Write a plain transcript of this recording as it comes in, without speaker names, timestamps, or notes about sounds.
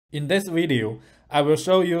In this video, I will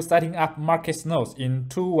show you setting up market nodes in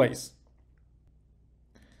two ways.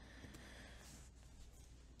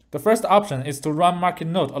 The first option is to run market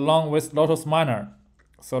node along with lotus-miner.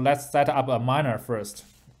 So let's set up a miner first.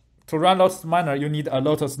 To run lotus-miner, you need a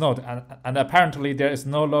lotus node, and apparently there is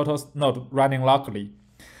no lotus node running locally.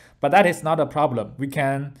 But that is not a problem. We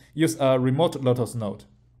can use a remote lotus node.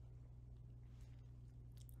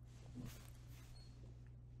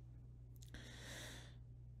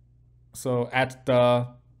 So add the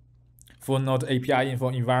full node API info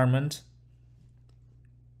environment,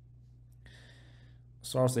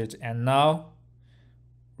 source it, and now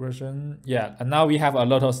version, and now we have a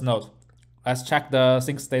lotus node. Let's check the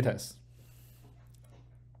sync status.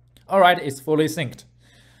 Alright, it's fully synced.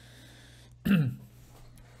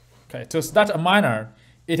 Okay, to start a miner,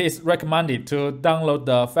 it is recommended to download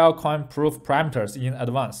the Filecoin proof parameters in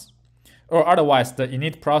advance, or otherwise the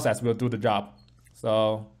init process will do the job.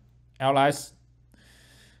 So Initialize,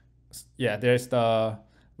 there's the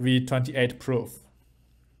v28 proof.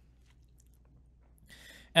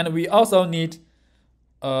 And we also need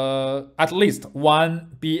at least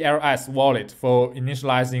one BLS wallet for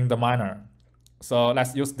initializing the miner. So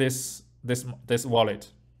let's use this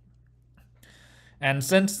wallet and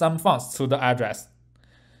send some funds to the address.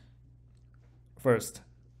 First,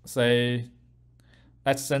 say,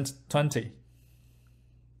 let's send 20.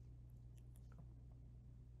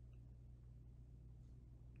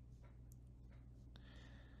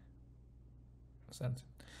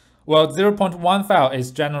 Well, 0.1 file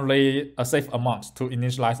is generally a safe amount to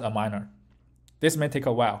initialize a miner. This may take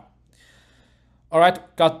a while.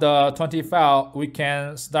 Alright, got the 20 file, we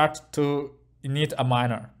can start to init a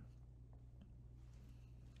miner.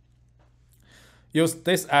 Use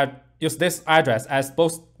this address as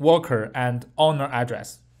both worker and owner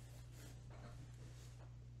address.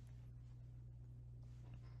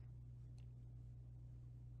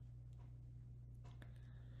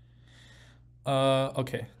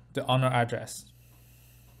 Okay, the owner address.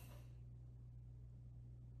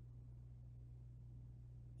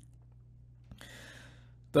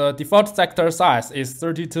 The default sector size is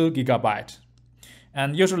 32 GB,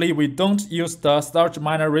 and usually we don't use the storage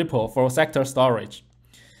miner repo for sector storage.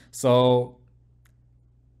 So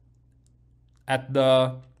add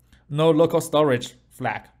the no local storage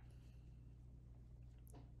flag.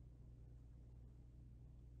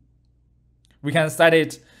 We can set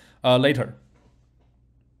it later.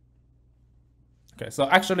 Okay, so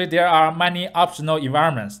actually there are many optional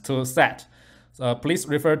environments to set. So please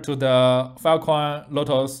refer to the Filecoin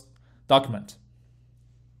Lotus document.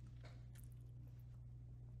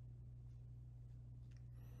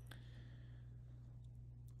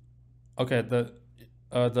 Okay,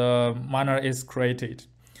 the miner is created.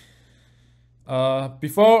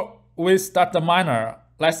 Before we start the miner,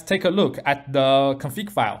 let's take a look at the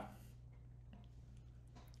config file.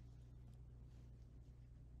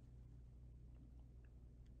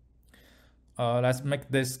 Let's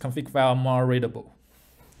make this config file more readable.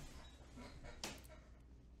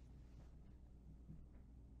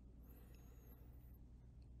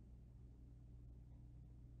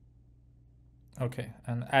 Okay,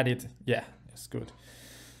 and add it. Yeah, it's good.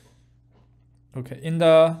 Okay, in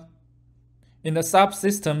the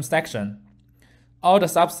subsystem section, all the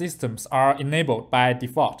subsystems are enabled by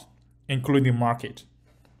default, including market.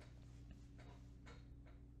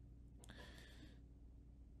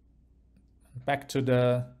 Back to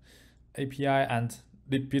the API and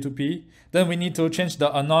lib P2P. Then we need to change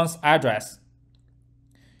the announce address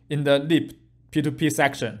in the lib P2P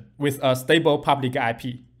section with a stable public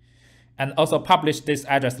IP, and also publish this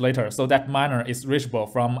address later so that miner is reachable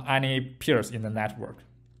from any peers in the network.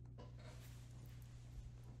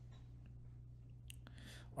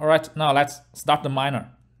 All right, now let's start the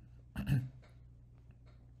miner.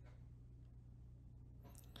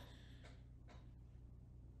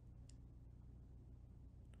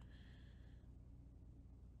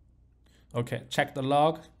 Okay, check the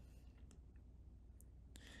log.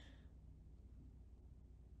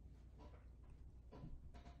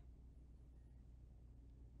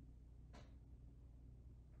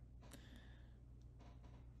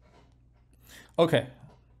 Okay,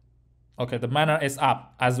 the miner is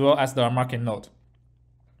up as well as the market node.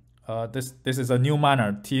 This is a new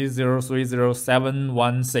miner,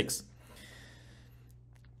 T030716.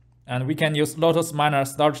 And we can use lotus-miner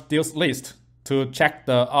storage deals list to check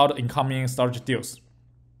all the incoming storage deals.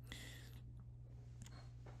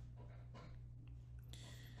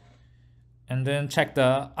 And then check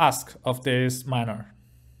the ask of this miner.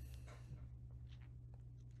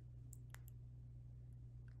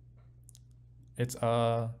 It's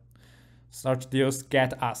a Search deals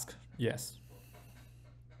get ask. Yes.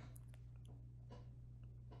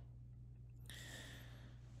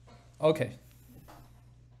 Okay.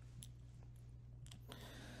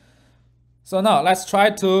 So now let's try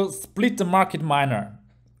to split the market miner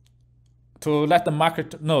to let the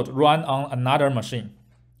market node run on another machine.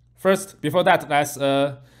 First, before that, let's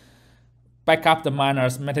back up the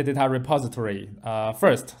miner's metadata repository.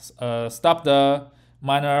 First, stop the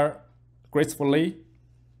miner gracefully.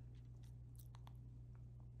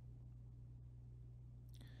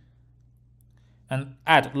 And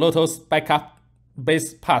add Lotus backup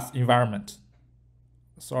base path environment.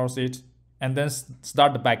 Source it, and then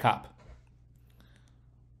start the backup.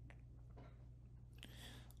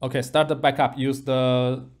 Okay, start the backup. Use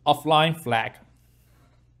the offline flag.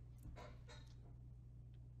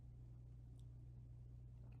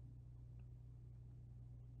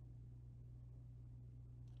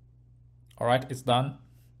 All right, it's done.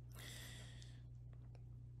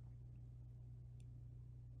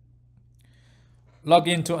 Log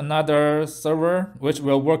into another server, which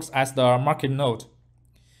will work as the market node,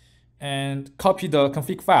 and copy the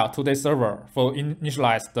config file to the server for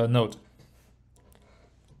initialize the node.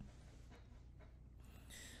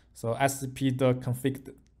 So SCP the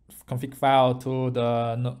config file to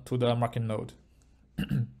the market node.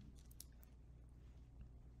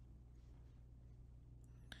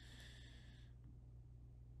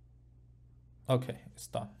 Okay, it's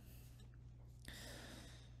done.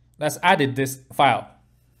 Let's edit this file.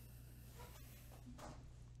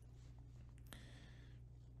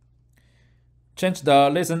 Change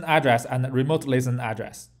the listen address and remote listen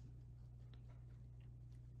address.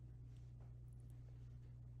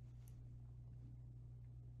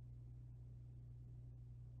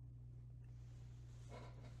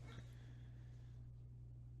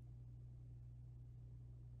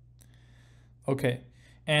 Okay,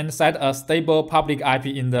 and set a stable public IP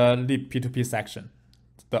in the libp2p section,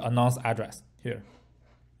 the announce address here.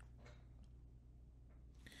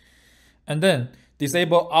 And then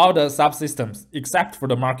disable all the subsystems except for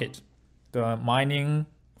the market. The mining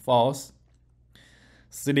false,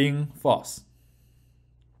 sealing false,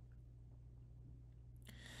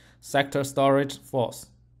 sector storage false,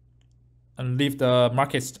 and leave the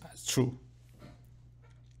market as true.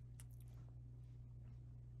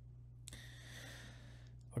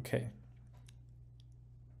 Okay.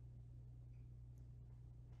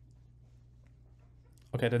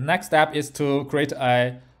 Okay, the next step is to create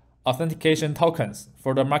a authentication tokens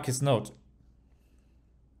for the market node.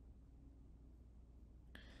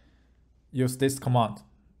 Use this command.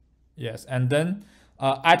 Yes, and then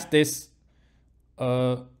add this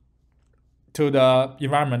to the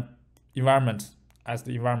environment as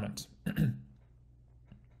the environment.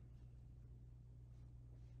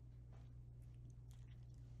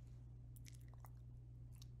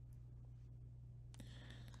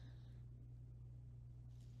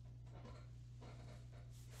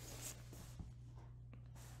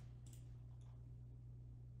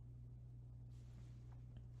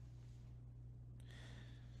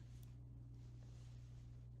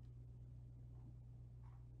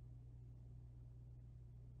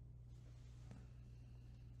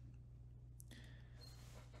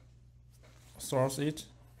 Source it,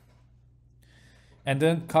 and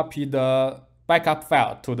then copy the backup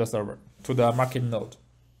file to the server, to the market node.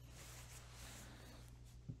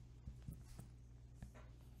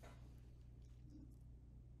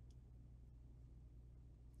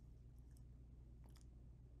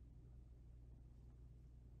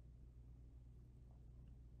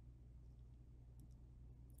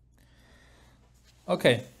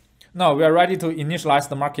 Okay, now we are ready to initialize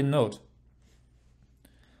the market node.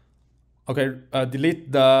 Okay,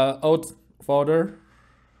 delete the old folder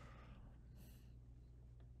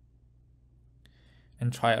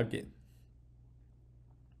and try again.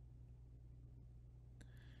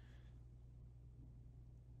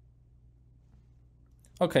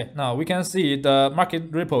 Okay, now we can see the market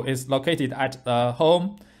repo is located at the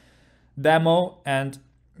home, demo, and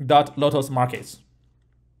 .lotus markets.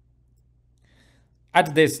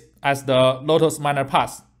 Add this as the lotus-miner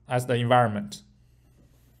path as the environment.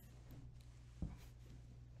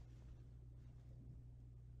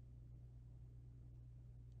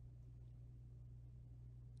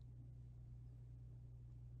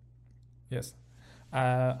 Yes,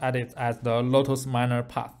 add it as the lotus-miner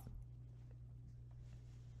path.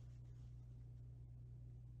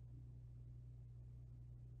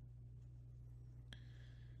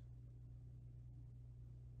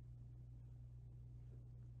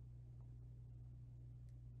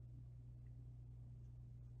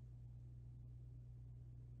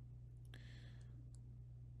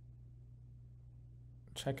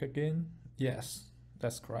 check again. Yes,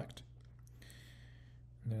 that's correct.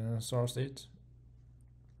 Then source it.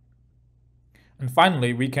 And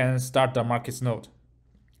finally, we can start the markets node.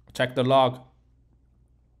 Check the log.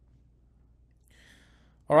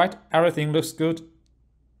 All right, everything looks good.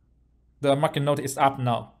 The market node is up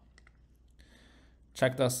now.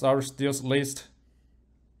 Check the source deals list.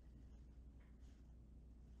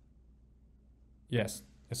 Yes,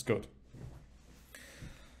 it's good.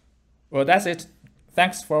 Well, that's it.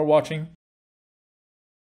 Thanks for watching.